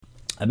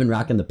I've been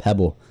rocking the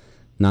Pebble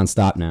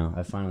nonstop now.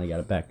 I finally got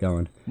it back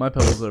going. My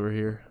Pebble's over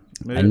here.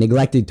 I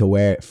neglected to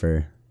wear it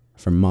for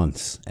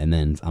months, and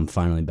then I'm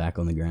finally back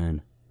on the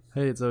grind.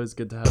 Hey, it's always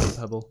good to have a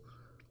Pebble.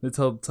 It's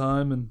helped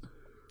time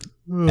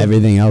and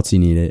Everything else you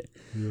need it.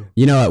 Yeah.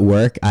 You know, at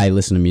work, I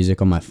listen to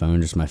music on my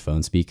phone, just my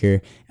phone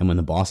speaker. And when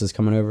the boss is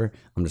coming over,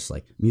 I'm just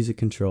like, music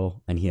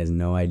control. And he has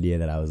no idea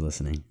that I was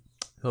listening.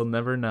 He'll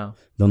never know.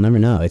 They'll never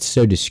know. It's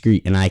so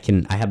discreet. And I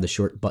have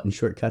the button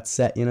shortcuts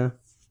set, you know?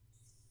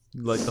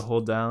 You like to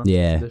hold down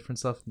Yeah. different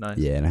stuff? Nice.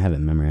 Yeah, and I have it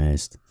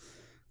memorized.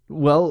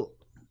 Well,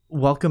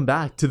 welcome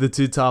back to the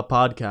Two Top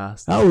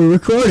Podcast. Oh, we're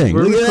recording.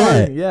 We're Look at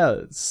recording.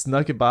 Yeah,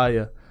 snuck it by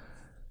you.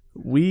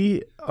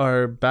 We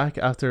are back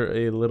after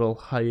a little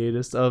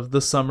hiatus of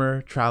the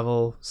summer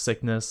travel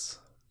sickness.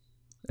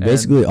 that.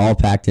 Basically, all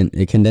packed in,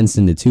 it condensed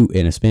in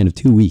a span of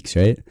 2 weeks,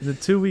 right? In the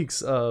 2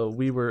 weeks,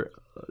 we were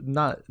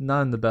not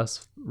in the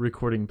best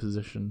recording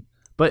position.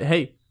 But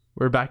hey,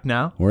 we're back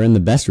now. We're in the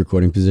best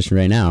recording position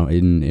right now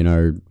in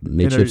our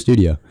makeshift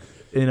studio.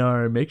 In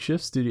our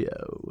makeshift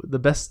studio, the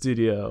best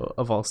studio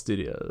of all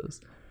studios.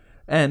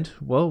 And,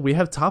 well, we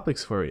have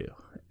topics for you.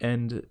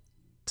 And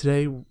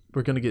today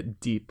we're going to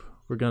get deep.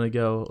 We're going to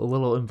go a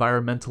little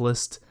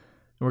environmentalist,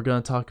 and we're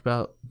going to talk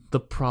about the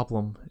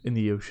problem in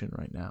the ocean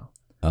right now.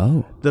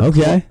 Oh,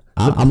 okay.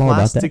 I'm all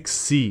about that. The plastic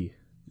sea.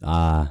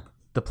 Ah.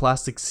 The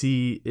plastic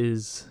sea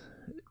is,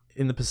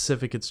 in the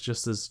Pacific, it's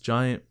just this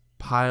giant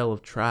pile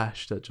of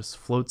trash that just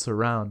floats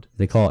around.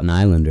 They call it an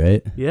island,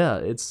 right? Yeah,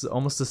 it's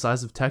almost the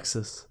size of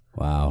Texas.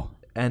 Wow.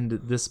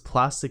 And this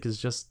plastic is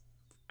just,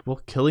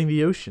 well, killing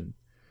the ocean.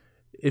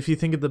 If you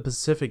think of the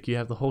Pacific, you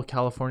have the whole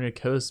California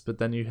coast, but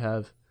then you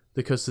have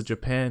the coast of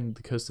Japan,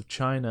 the coast of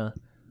China,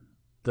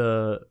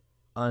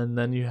 and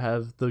then you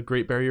have the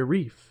Great Barrier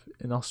Reef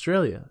in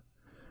Australia.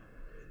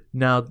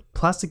 Now,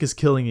 plastic is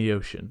killing the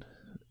ocean.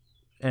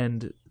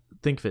 And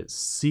think of it,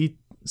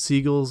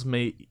 seagulls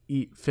may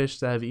eat fish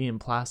that have eaten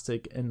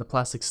plastic, and the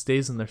plastic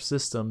stays in their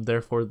system,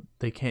 therefore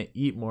they can't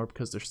eat more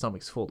because their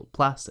stomach's full of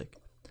plastic.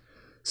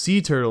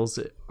 Sea turtles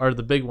are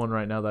the big one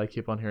right now that I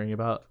keep on hearing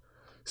about.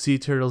 Sea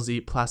turtles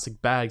eat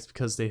plastic bags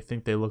because they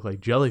think they look like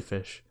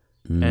jellyfish.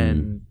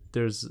 And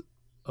there's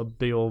a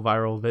big old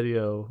viral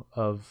video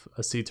of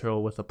a sea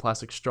turtle with a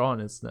plastic straw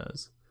in its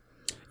nose.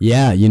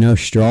 Yeah,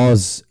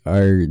 straws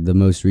are the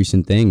most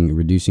recent thing.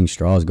 Reducing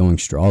straws, going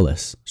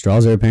strawless.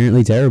 Straws are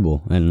apparently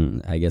terrible,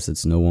 and I guess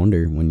it's no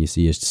wonder when you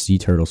see a sea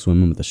turtle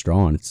swimming with a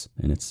straw in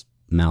its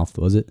mouth,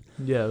 was it?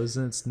 Yeah, it was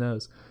in its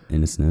nose.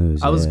 In its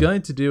nose, I was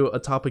going to do a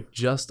topic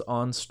just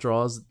on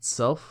straws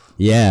itself.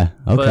 Yeah,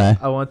 okay.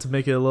 But I want to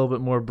make it a little bit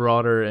more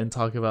broader and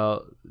talk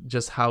about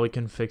just how we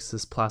can fix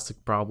this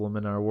plastic problem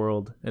in our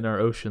world, in our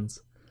oceans.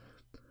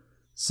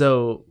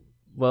 So,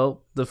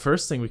 well, the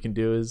first thing we can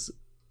do is,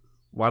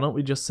 why don't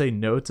we just say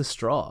no to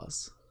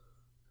straws?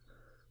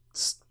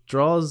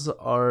 Straws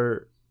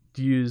are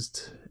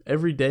used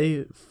every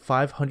day.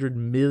 500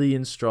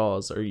 million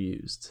straws are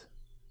used.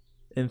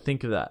 And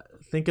think of that.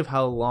 Think of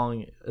how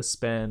long a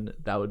span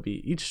that would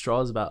be. Each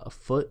straw is about a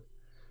foot,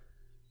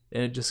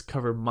 and it just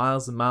covered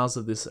miles and miles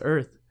of this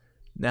earth.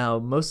 Now,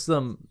 most of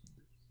them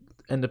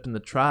end up in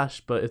the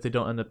trash, but if they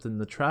don't end up in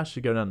the trash,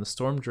 they go down the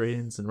storm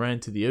drains and right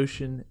into the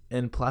ocean,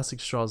 and plastic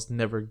straws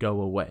never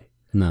go away.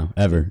 No,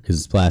 ever, because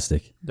it's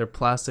plastic. They're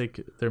plastic,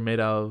 they're made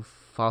out of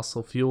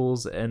fossil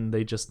fuels, and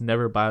they just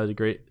never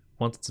biodegrade.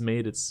 Once it's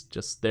made, it's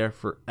just there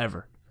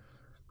forever.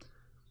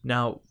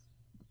 Now,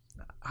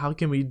 how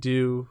can we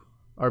do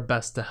our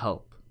best to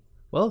help?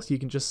 Well, you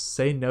can just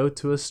say no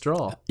to a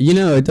straw.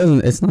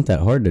 It's not that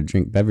hard to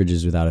drink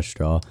beverages without a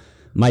straw.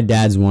 My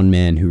dad's one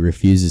man who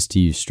refuses to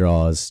use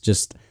straws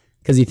just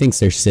because he thinks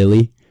they're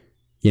silly.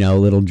 A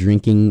little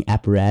drinking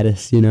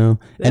apparatus, They are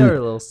a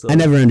little silly. I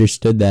never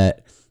understood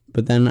that.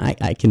 But then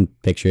I can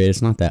picture it.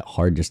 It's not that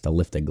hard just to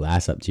lift a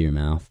glass up to your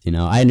mouth.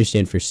 I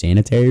understand for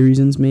sanitary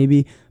reasons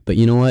maybe, but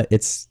you know what?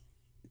 It's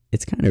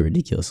kind of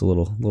ridiculous. A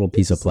little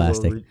piece of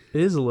plastic.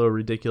 It is a little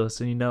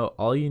ridiculous, and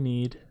all you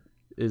need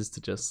is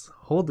to just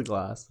hold the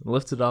glass,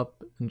 lift it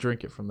up, and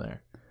drink it from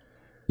there.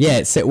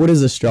 Yeah. What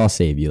does a straw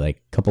save you?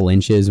 Like a couple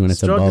inches when it's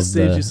straw above just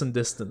saves you some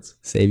distance.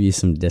 Save you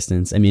some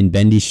distance. I mean,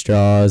 bendy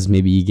straws.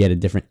 Maybe you get a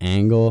different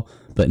angle,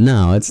 but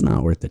no, it's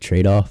not worth the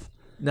trade-off.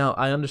 Now,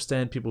 I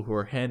understand people who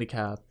are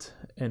handicapped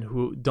and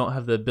who don't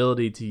have the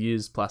ability to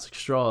use plastic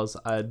straws.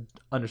 I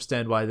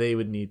understand why they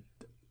would need...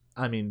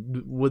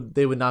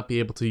 they would not be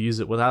able to use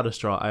it without a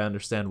straw. I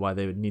understand why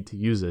they would need to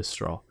use a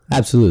straw.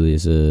 Absolutely.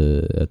 It's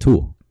a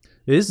tool.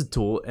 It is a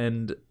tool,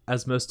 and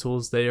as most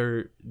tools, they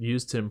are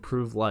used to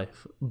improve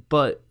life.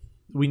 But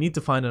we need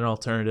to find an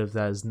alternative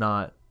that is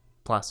not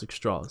plastic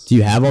straws. Do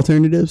you have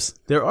alternatives?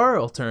 There are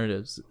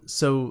alternatives.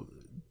 So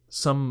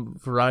some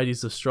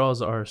varieties of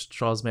straws are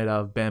straws made out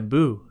of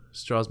bamboo,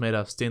 straws made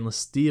out of stainless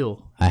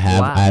steel. I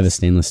have a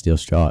stainless steel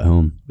straw at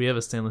home. We have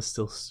a stainless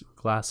steel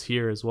glass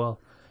here as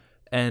well.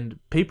 And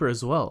paper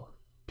as well.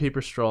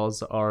 Paper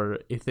straws are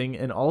a thing,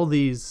 and all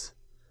these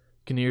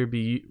can either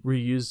be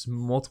reused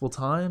multiple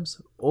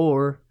times,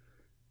 or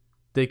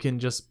they can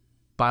just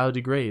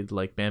biodegrade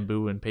like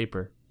bamboo and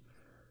paper.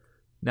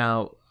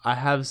 Now, I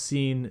have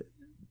seen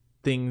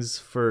things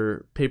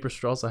for paper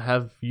straws. I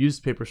have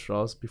used paper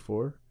straws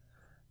before,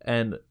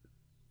 and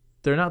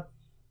they're not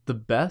the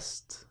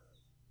best,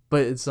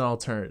 but it's an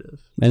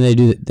alternative. And they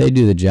do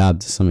the job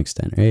to some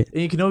extent, right?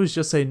 And you can always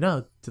just say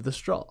no to the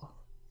straw.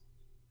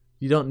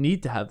 You don't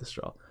need to have the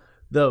straw.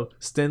 Though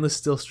stainless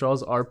steel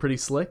straws are pretty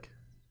slick,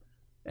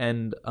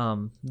 and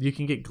you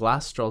can get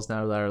glass straws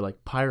now that are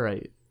like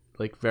pyrite,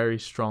 like very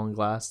strong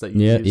glass that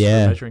you use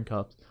for measuring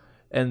cups.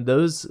 And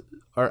those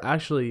are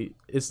actually,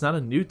 it's not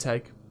a new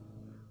tech,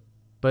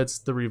 but it's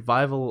the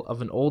revival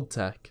of an old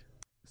tech.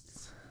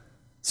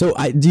 So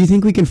do you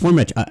think we can form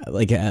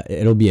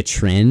it'll be a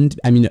trend?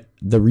 I mean,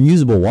 the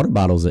reusable water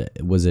bottles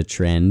was a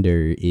trend,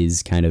 or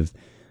is kind of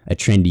a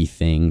trendy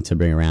thing to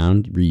bring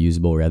around,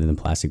 reusable rather than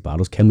plastic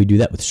bottles. Can we do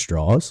that with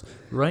straws?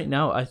 Right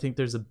now, I think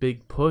there's a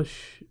big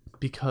push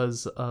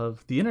because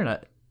of the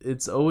internet.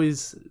 It's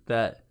always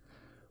that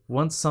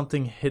once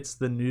something hits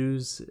the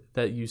news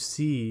that you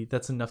see,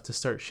 that's enough to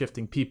start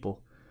shifting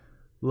people.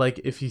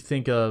 Like if you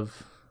think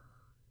of,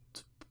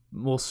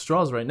 well,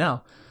 straws right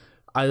now.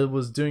 I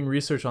was doing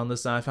research on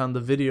this and I found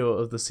the video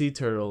of the sea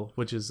turtle,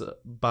 which is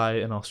by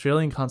an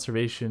Australian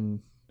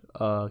conservation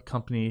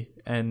company,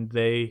 and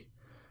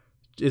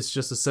it's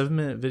just a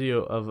 7-minute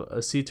video of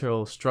a sea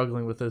turtle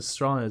struggling with a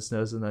straw in its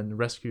nose and then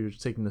rescuers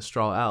taking the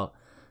straw out.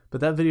 But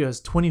that video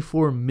has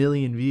 24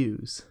 million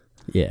views.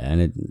 Yeah,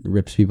 and it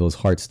rips people's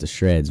hearts to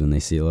shreds when they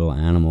see a little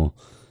animal.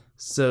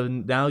 So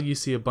now you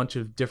see a bunch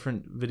of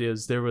different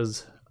videos. There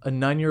was a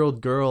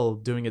 9-year-old girl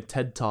doing a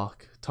TED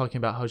Talk talking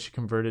about how she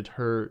converted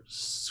her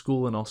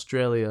school in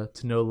Australia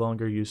to no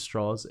longer use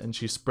straws, and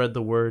she spread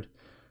the word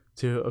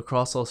to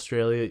across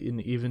Australia and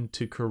even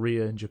to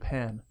Korea and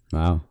Japan.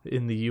 Wow.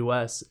 In the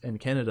US and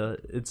Canada,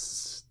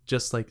 it's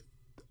just like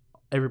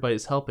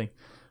everybody's helping.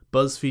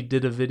 BuzzFeed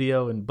did a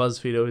video, and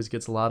BuzzFeed always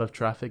gets a lot of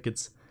traffic.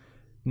 It's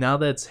now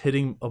that it's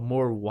hitting a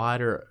more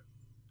wider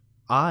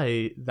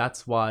eye,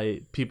 that's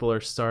why people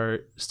are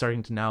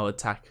starting to now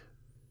attack.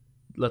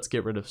 Let's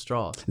get rid of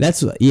straws.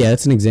 That's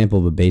an example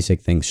of a basic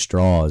thing,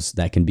 straws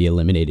that can be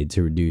eliminated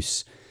to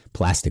reduce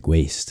plastic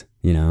waste,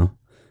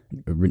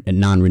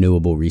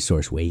 non-renewable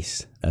resource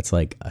waste. That's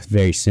like a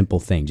very simple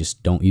thing.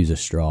 Just don't use a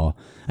straw.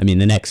 I mean,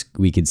 the next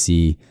we could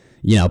see,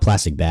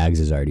 plastic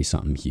bags is already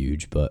something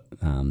huge, but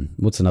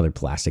what's another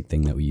plastic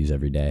thing that we use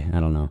every day?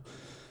 I don't know.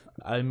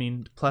 I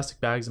mean,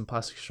 plastic bags and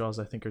plastic straws,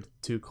 I think, are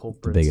two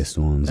culprits. The biggest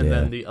ones, and yeah.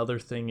 Then the other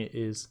thing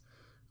is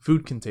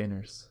food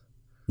containers.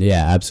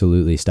 Yeah,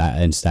 absolutely.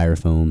 And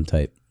styrofoam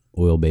type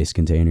oil-based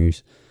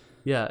containers.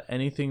 Yeah,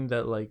 anything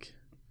that, like,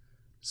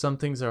 some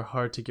things are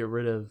hard to get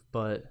rid of,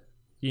 but,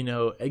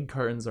 egg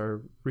cartons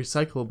are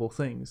recyclable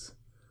things,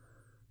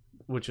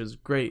 which is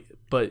great.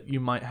 But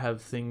you might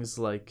have things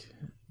like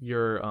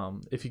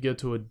if you go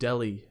to a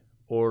deli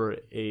or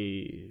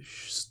a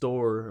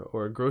store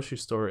or a grocery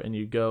store and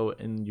you go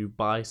and you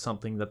buy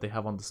something that they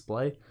have on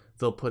display,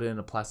 they'll put it in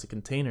a plastic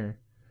container,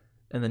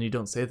 and then you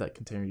don't save that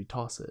container, you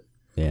toss it.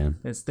 Yeah.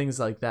 And it's things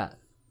like that.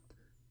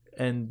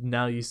 And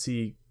now you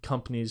see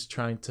companies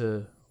trying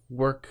to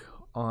work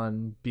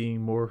on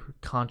being more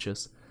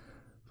conscious.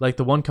 Like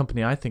the one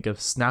company I think of,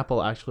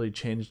 Snapple, actually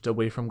changed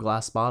away from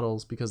glass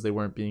bottles because they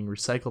weren't being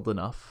recycled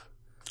enough.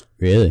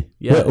 Really?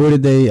 Yeah. What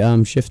did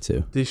they shift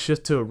to? They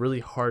shift to a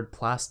really hard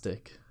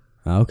plastic.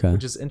 Oh, okay.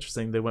 Which is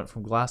interesting. They went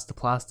from glass to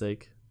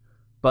plastic.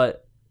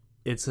 But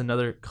it's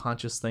another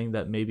conscious thing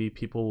that maybe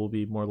people will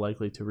be more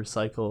likely to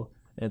recycle,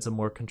 and it's a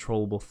more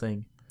controllable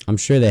thing. I'm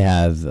sure they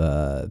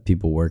have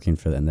people working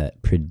for them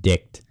that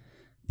predict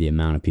the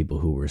amount of people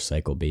who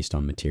recycle based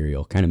on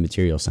material, kind of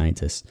material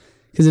scientists,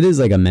 because it is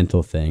like a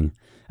mental thing.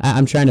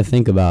 I'm trying to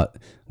think about,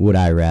 would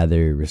I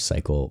rather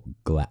recycle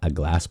a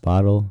glass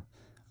bottle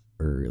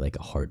or like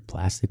a hard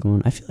plastic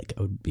one? I feel like it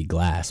would be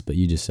glass, but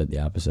you just said the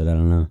opposite. I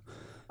don't know.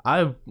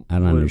 I don't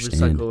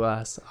understand. Recycle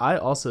glass. I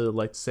also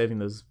like saving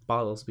those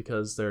bottles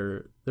because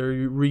they're a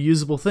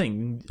reusable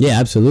thing. Yeah,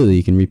 absolutely.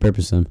 You can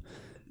repurpose them.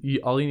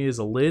 All you need is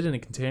a lid and a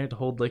container to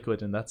hold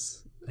liquid, and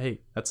that's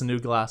a new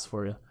glass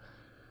for you.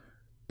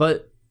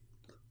 But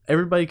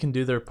everybody can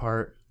do their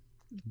part.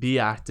 Be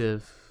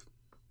active.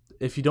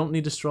 If you don't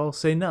need a straw,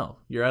 say no.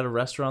 You're at a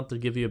restaurant, they'll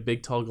give you a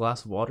big tall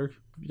glass of water.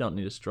 You don't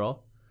need a straw.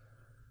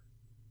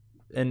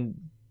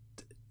 And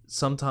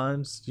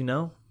sometimes,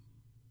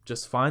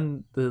 just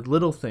find the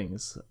little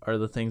things are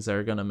the things that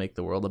are going to make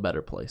the world a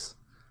better place.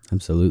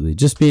 Absolutely.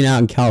 Just being out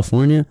in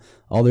California,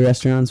 all the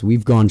restaurants,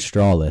 we've gone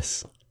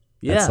strawless.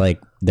 Yeah. That's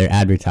like they're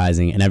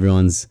advertising, and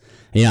everyone's,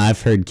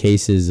 I've heard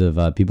cases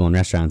of people in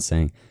restaurants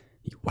saying,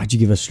 "Why'd you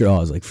give us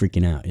straws?" Like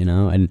freaking out,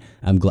 And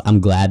I'm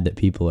glad that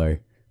people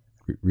are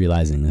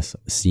realizing this,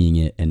 seeing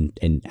it,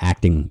 and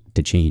acting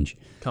to change.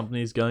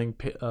 Companies going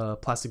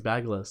plastic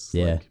bagless.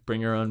 Yeah. Like, bring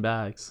your own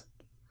bags.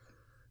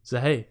 So,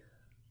 hey,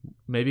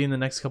 maybe in the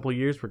next couple of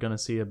years, we're going to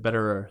see a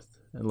better Earth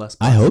and less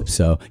plastic. I hope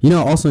so.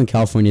 Also in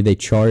California, they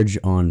charge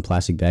on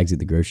plastic bags at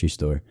the grocery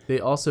store. They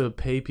also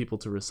pay people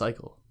to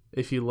recycle.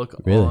 If you look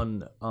Really?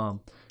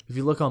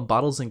 on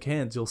bottles and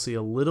cans, you'll see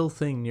a little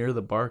thing near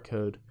the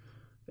barcode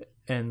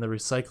and the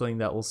recycling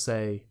that will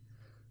say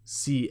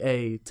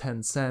CA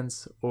 10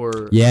 cents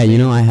or Yeah, you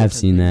know, I have different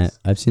seen things.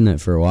 that. I've seen that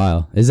for a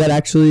while. Is that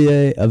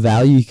actually a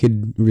value you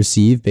could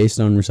receive based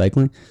on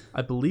recycling?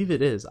 I believe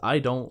it is. I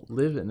don't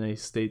live in a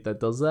state that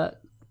does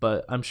that,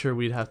 but I'm sure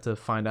we'd have to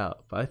find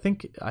out. But I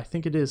think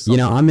it is You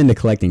know, something. I'm into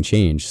collecting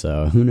change,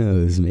 so who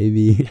knows?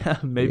 Maybe, Yeah,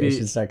 maybe I maybe.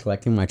 should start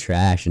collecting my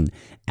trash and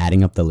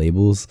adding up the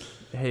labels.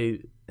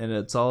 Hey, and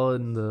it's all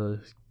in the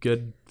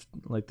good,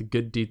 like the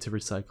good deed to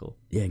recycle.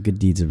 Yeah, good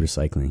deeds of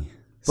recycling,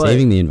 But-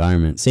 saving the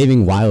environment,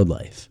 saving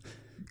wildlife.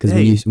 Because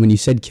Hey. when you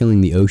said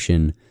killing the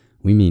ocean,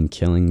 we mean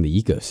killing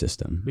the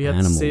ecosystem. We have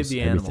animals, to save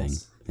the everything.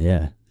 animals.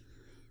 Yeah.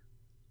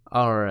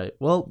 All right.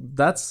 Well,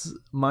 that's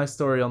my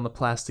story on the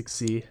plastic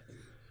sea.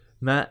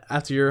 Matt,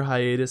 after your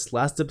hiatus,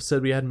 last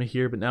episode we had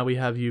Mahir, but now we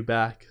have you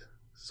back.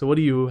 So what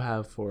do you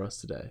have for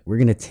us today? We're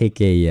gonna take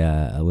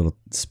a little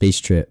space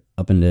trip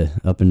up into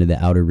the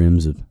outer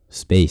rims of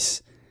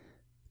space,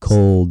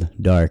 cold,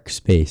 dark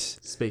space.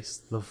 Space,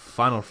 the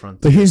final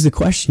frontier. But here's the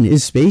question: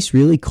 is space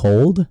really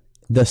cold?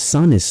 The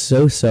sun is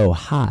so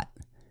hot,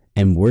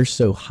 and we're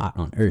so hot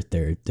on Earth.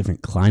 There are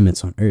different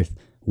climates on Earth.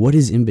 What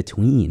is in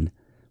between?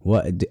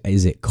 What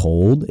is it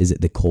cold? Is it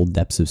the cold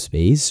depths of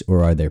space,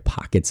 or are there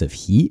pockets of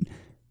heat?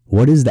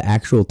 What is the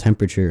actual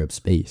temperature of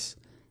space?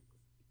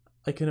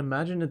 I can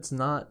imagine it's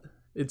not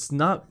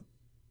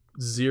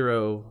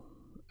zero,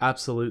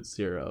 absolute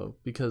zero,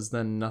 because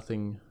then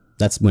nothing.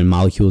 That's when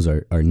molecules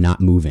are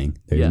not moving.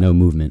 There's Yeah. no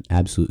movement,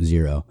 absolute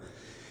zero.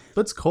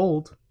 But it's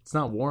cold. It's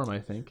not warm, I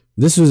think.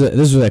 This was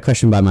a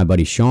question by my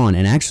buddy Sean,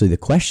 and actually the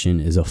question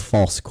is a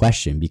false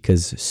question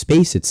because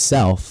space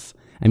itself.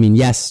 I mean,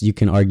 yes, you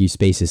can argue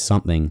space is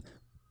something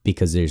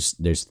because there's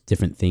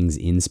different things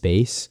in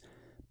space,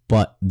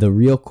 but the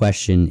real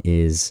question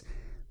is,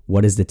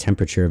 what is the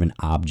temperature of an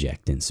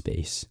object in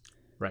space?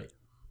 Right.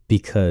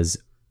 Because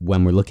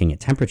when we're looking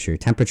at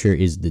temperature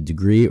is the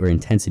degree or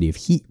intensity of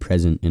heat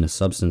present in a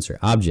substance or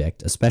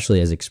object, especially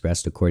as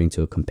expressed according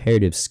to a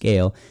comparative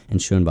scale and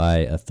shown by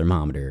a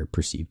thermometer or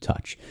perceived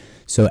touch.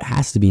 So it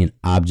has to be an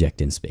object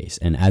in space.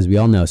 And as we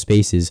all know,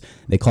 space is,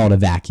 they call it a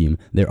vacuum.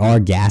 There are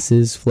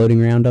gases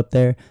floating around up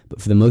there,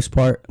 but for the most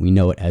part, we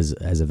know it as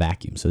a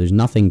vacuum. So there's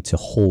nothing to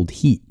hold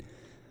heat.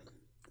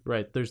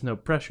 Right. There's no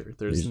pressure.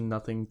 There's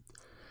nothing.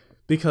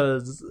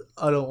 Because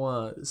I don't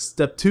want to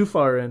step too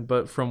far in,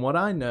 but from what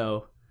I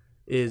know,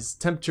 is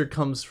temperature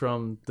comes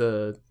from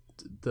the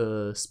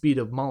speed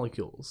of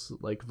molecules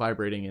like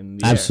vibrating in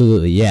the air.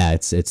 Absolutely, yeah.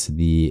 It's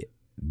the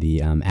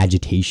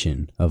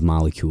agitation of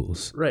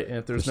molecules. Right, and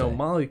if there's per no se.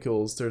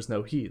 molecules, there's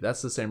no heat.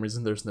 That's the same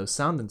reason there's no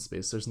sound in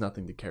space. There's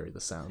nothing to carry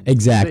the sound.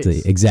 Exactly,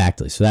 Space.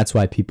 exactly. So that's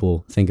why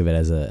people think of it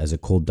as a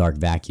cold, dark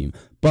vacuum.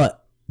 But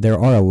there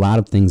are a lot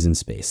of things in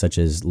space, such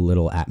as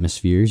little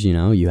atmospheres. You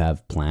know, you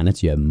have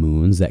planets, you have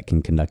moons that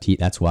can conduct heat.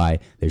 That's why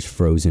there's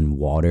frozen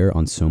water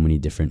on so many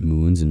different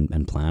moons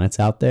and planets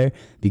out there,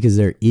 because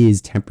there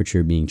is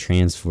temperature being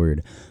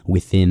transferred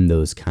within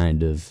those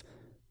kind of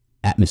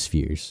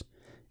atmospheres.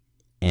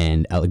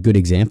 And a good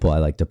example I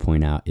like to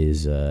point out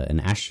is an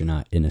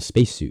astronaut in a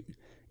spacesuit.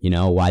 You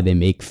know why they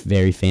make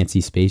very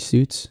fancy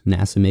spacesuits?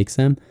 NASA makes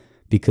them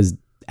because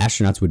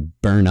astronauts would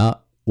burn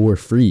up or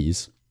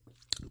freeze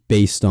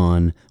based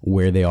on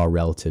where they are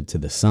relative to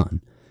the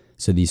sun.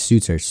 So these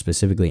suits are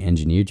specifically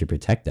engineered to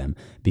protect them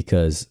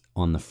because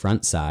on the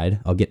front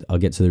side, I'll get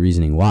to the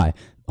reasoning why.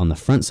 On the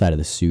front side of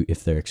the suit,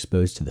 if they're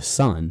exposed to the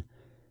sun,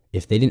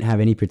 if they didn't have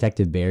any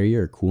protective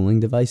barrier or cooling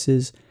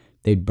devices,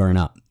 they'd burn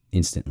up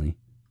instantly.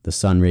 The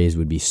sun rays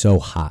would be so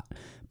hot.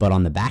 But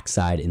on the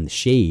backside, in the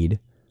shade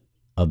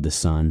of the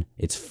sun,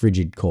 it's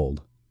frigid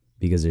cold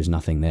because there's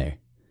nothing there.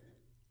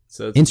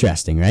 So it's,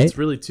 Interesting, right? it's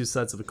really two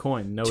sides of a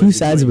coin. No Two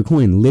sides of a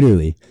coin,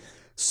 literally.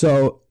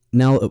 So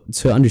now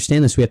to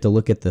understand this, we have to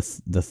look at the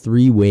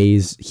three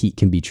ways heat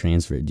can be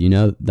transferred. Do you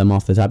know them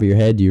off the top of your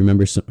head? Do you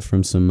remember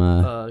from some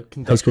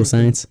high school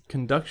science?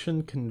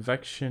 Conduction,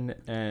 convection,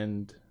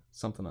 and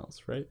something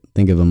else, right?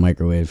 Think of a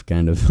microwave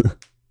kind of.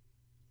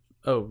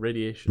 Oh,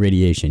 radiation.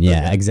 Radiation,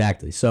 yeah, Okay.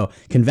 exactly. So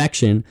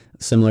convection,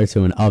 similar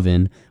to an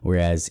oven,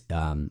 whereas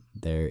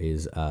there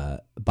is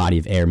a body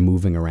of air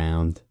moving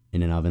around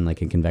in an oven,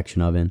 like a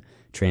convection oven,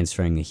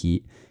 transferring the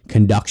heat.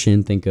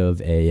 Conduction, think of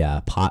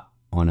a pot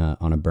on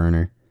a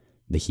burner,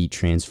 the heat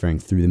transferring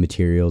through the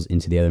materials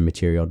into the other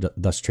material,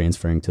 thus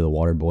transferring to the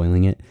water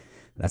boiling it.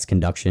 That's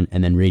conduction.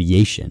 And then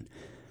radiation.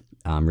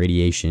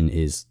 Radiation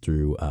is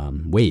through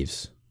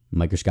waves,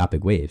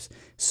 microscopic waves.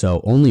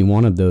 So only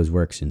one of those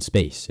works in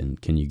space.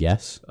 And can you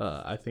guess?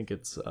 I think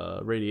it's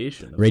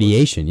radiation. of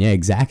Radiation, yeah,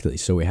 exactly.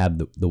 So we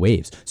have the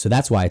waves. So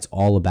that's why it's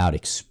all about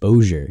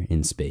exposure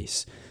in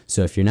space.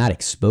 So if you're not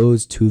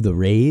exposed to the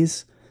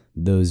rays,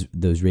 those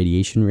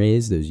radiation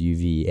rays, those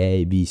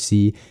UVA, B,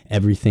 C,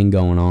 everything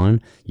going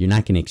on, you're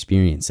not going to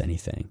experience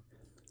anything.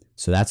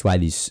 So that's why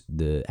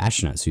the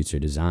astronaut suits are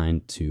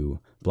designed to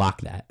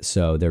block that.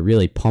 So they're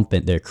really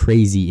pumping, they're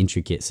crazy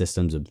intricate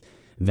systems of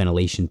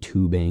ventilation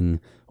tubing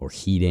or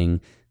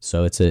heating.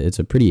 So it's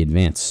a pretty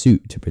advanced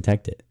suit to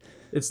protect it.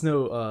 It's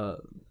no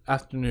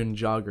afternoon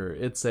jogger.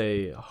 It's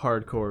a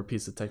hardcore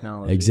piece of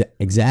technology.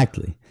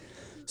 Exactly.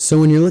 So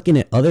when you're looking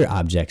at other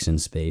objects in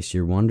space,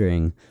 you're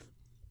wondering,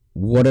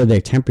 what are their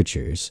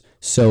temperatures?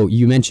 So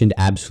you mentioned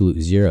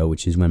absolute zero,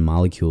 which is when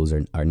molecules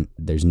are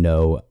there's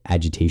no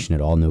agitation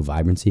at all, no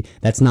vibrancy.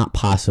 That's not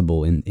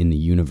possible in the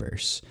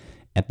universe.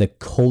 At the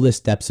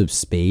coldest depths of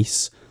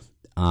space,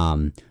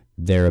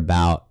 they're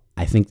about,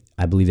 I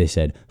believe they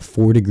said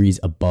 4 degrees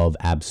above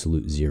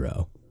absolute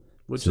zero.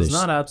 Which is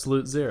not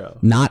absolute zero.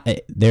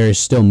 There is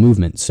still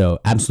movement. So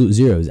absolute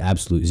zero is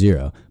absolute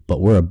zero, but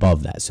we're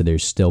above that. So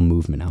there's still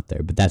movement out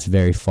there, but that's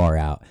very far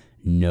out.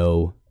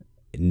 No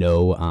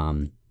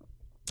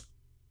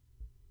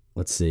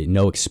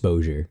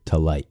exposure to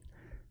light.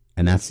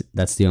 And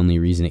that's the only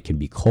reason it could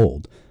be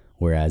cold.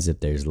 Whereas if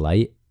there's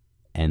light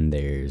and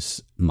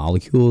there's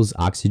molecules,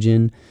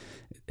 oxygen,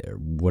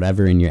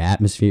 whatever in your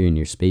atmosphere, in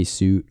your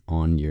spacesuit,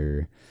 on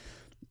your,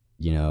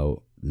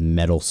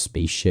 metal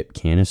spaceship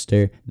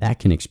canister, that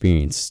can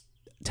experience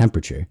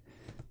temperature.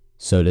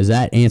 So does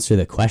that answer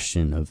the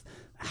question of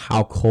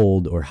how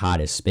cold or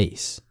hot is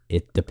space?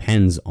 It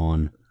depends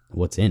on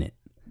what's in it.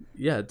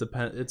 Yeah, it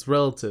depends. It's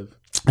relative.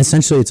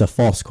 Essentially, it's a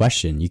false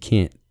question. You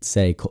can't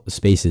say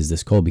space is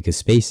this cold, because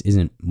space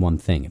isn't one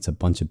thing. It's a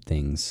bunch of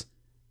things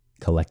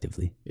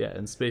collectively. Yeah,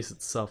 and space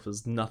itself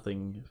is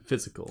nothing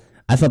physical.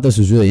 I thought this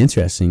was really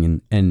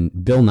interesting.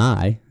 And Bill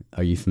Nye,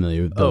 are you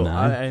familiar with Bill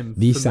Nye? I am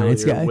the familiar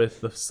science guy?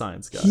 with the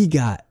science guy. He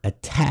got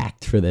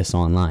attacked for this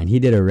online. He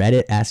did a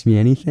Reddit Ask Me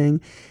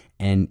Anything,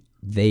 and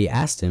they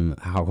asked him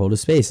how cold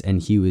is space,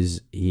 and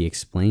he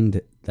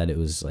explained that it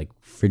was like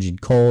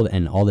frigid cold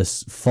and all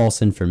this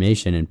false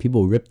information, and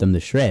people ripped them to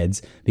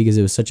shreds because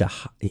it was such a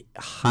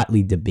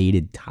hotly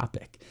debated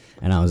topic.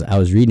 And I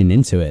was reading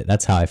into it.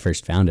 That's how I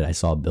first found it. I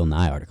saw a Bill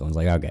Nye article. I was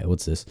like, okay,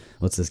 what's this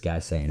guy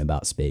saying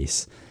about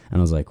space? And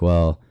I was like,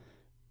 well,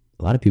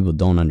 a lot of people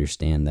don't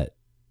understand that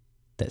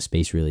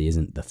space really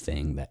isn't the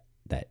thing that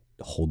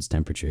holds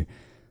temperature.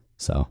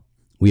 So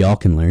we all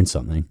can learn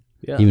something.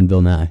 Yeah. Even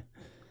Bill Nye.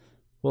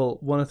 Well,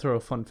 want to throw a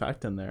fun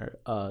fact in there.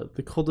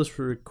 The coldest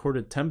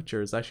recorded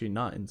temperature is actually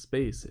not in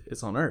space.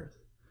 It's on Earth.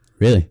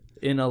 Really?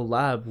 In a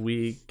lab,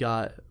 we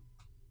got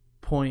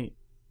I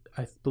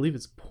believe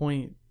it's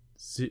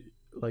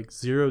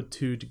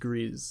 0.02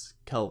 degrees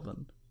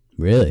Kelvin.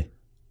 Really?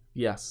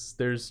 Yes.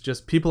 There's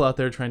just people out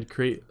there trying to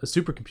create a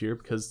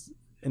supercomputer because,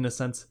 in a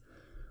sense,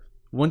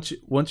 once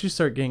you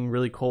start getting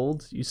really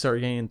cold, you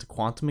start getting into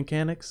quantum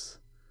mechanics,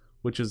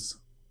 which is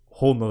a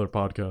whole nother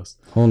podcast.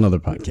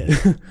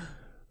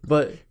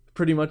 But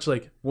pretty much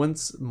like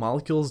once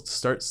molecules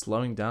start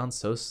slowing down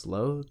so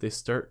slow, they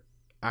start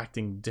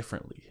acting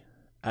differently.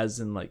 As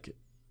in, like,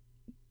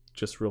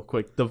 just real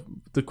quick, the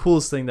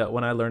coolest thing that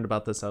when I learned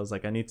about this, I was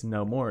like, I need to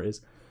know more,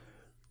 is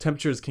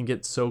temperatures can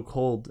get so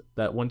cold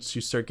that once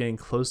you start getting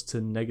close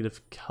to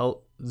negative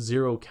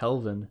 0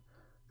 Kelvin,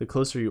 the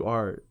closer you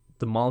are,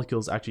 the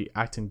molecules actually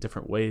act in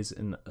different ways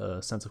in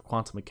a sense of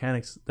quantum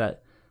mechanics,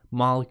 that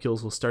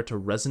molecules will start to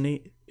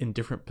resonate in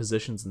different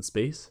positions in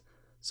space.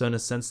 So in a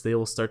sense, they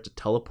will start to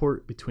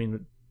teleport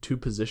between two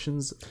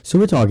positions. So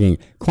we're talking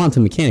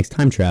quantum mechanics,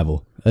 time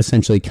travel,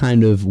 essentially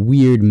kind of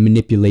weird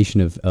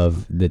manipulation of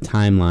the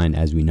timeline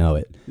as we know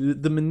it.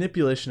 The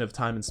manipulation of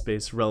time and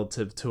space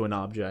relative to an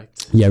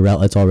object. Yeah,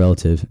 it's all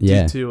relative.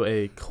 Yeah. Due to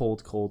a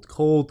cold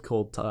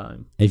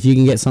time. If you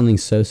can get something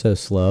so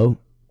slow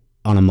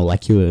on a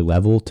molecular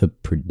level to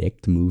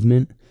predict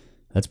movement,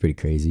 that's pretty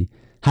crazy.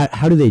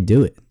 How do they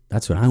do it?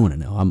 That's what I want to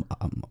know. I'm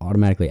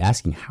automatically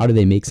asking, how do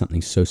they make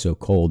something so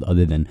cold,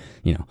 other than,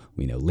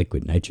 we know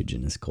liquid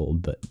nitrogen is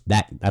cold, but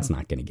that's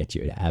not going to get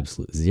you to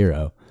absolute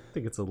zero. I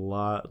think it's a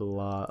lot.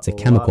 It's a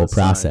chemical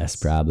process,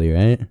 probably,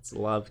 right? It's a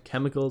lot of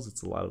chemicals.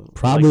 It's a lot of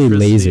probably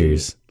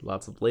lasers.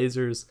 Lots of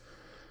lasers.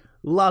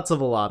 Lots of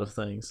a lot of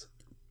things.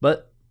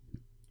 But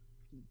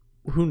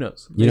who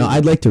knows?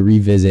 I'd like to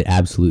revisit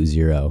absolute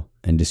zero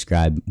and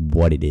describe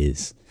what it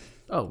is.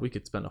 Oh, we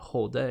could spend a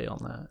whole day on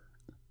that.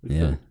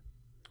 Yeah.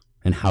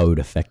 And how it would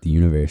affect the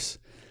universe.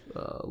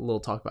 A little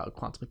talk about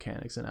quantum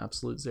mechanics and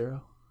absolute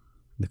zero.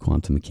 The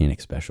quantum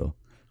mechanics special.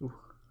 Ooh,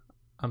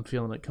 I'm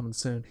feeling it coming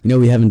soon.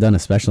 We haven't done a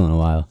special in a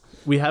while.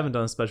 We haven't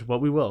done a special,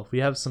 but we will. We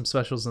have some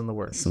specials in the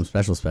works. Some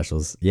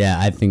specials. Yeah,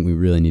 I think we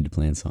really need to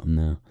plan something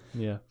now.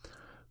 Yeah.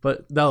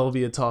 But that will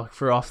be a talk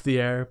for off the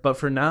air. But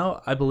for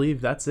now, I believe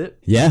that's it.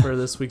 Yeah. For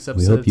this week's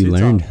episode. We hope you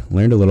learned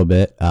a little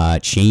bit,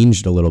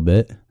 changed a little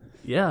bit.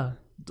 Yeah.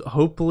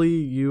 Hopefully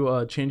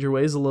you change your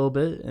ways a little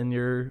bit, and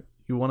you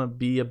want to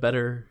be a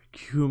better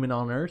human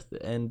on Earth,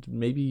 and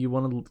maybe you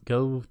want to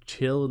go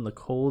chill in the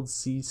cold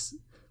seas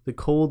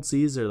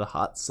or the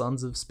hot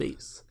suns of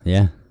space.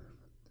 Yeah.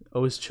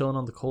 Always chilling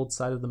on the cold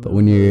side of the moon. But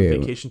when you're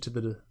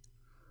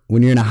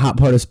in a hot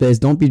part of space,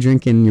 don't be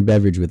drinking your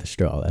beverage with a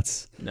straw.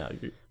 It's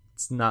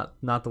not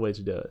the way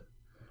to do it.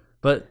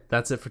 But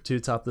that's it for Two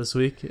Top this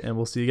week, and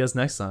we'll see you guys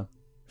next time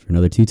for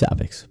another Two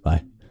Topics.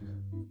 Bye.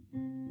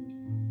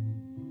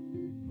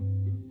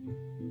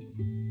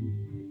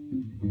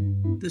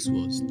 This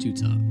was Two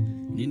Top.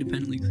 an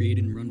independently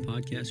created and run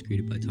podcast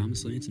created by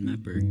Thomas Lance and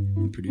Matt Berg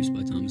and produced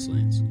by Thomas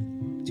Lance.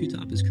 Two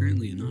Top is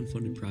currently a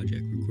non-funded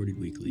project recorded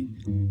weekly.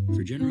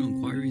 For general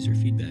inquiries or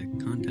feedback,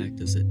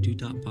 contact us at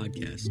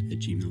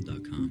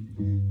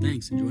twotoppodcast@gmail.com.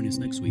 Thanks, and join us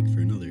next week for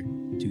another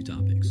Two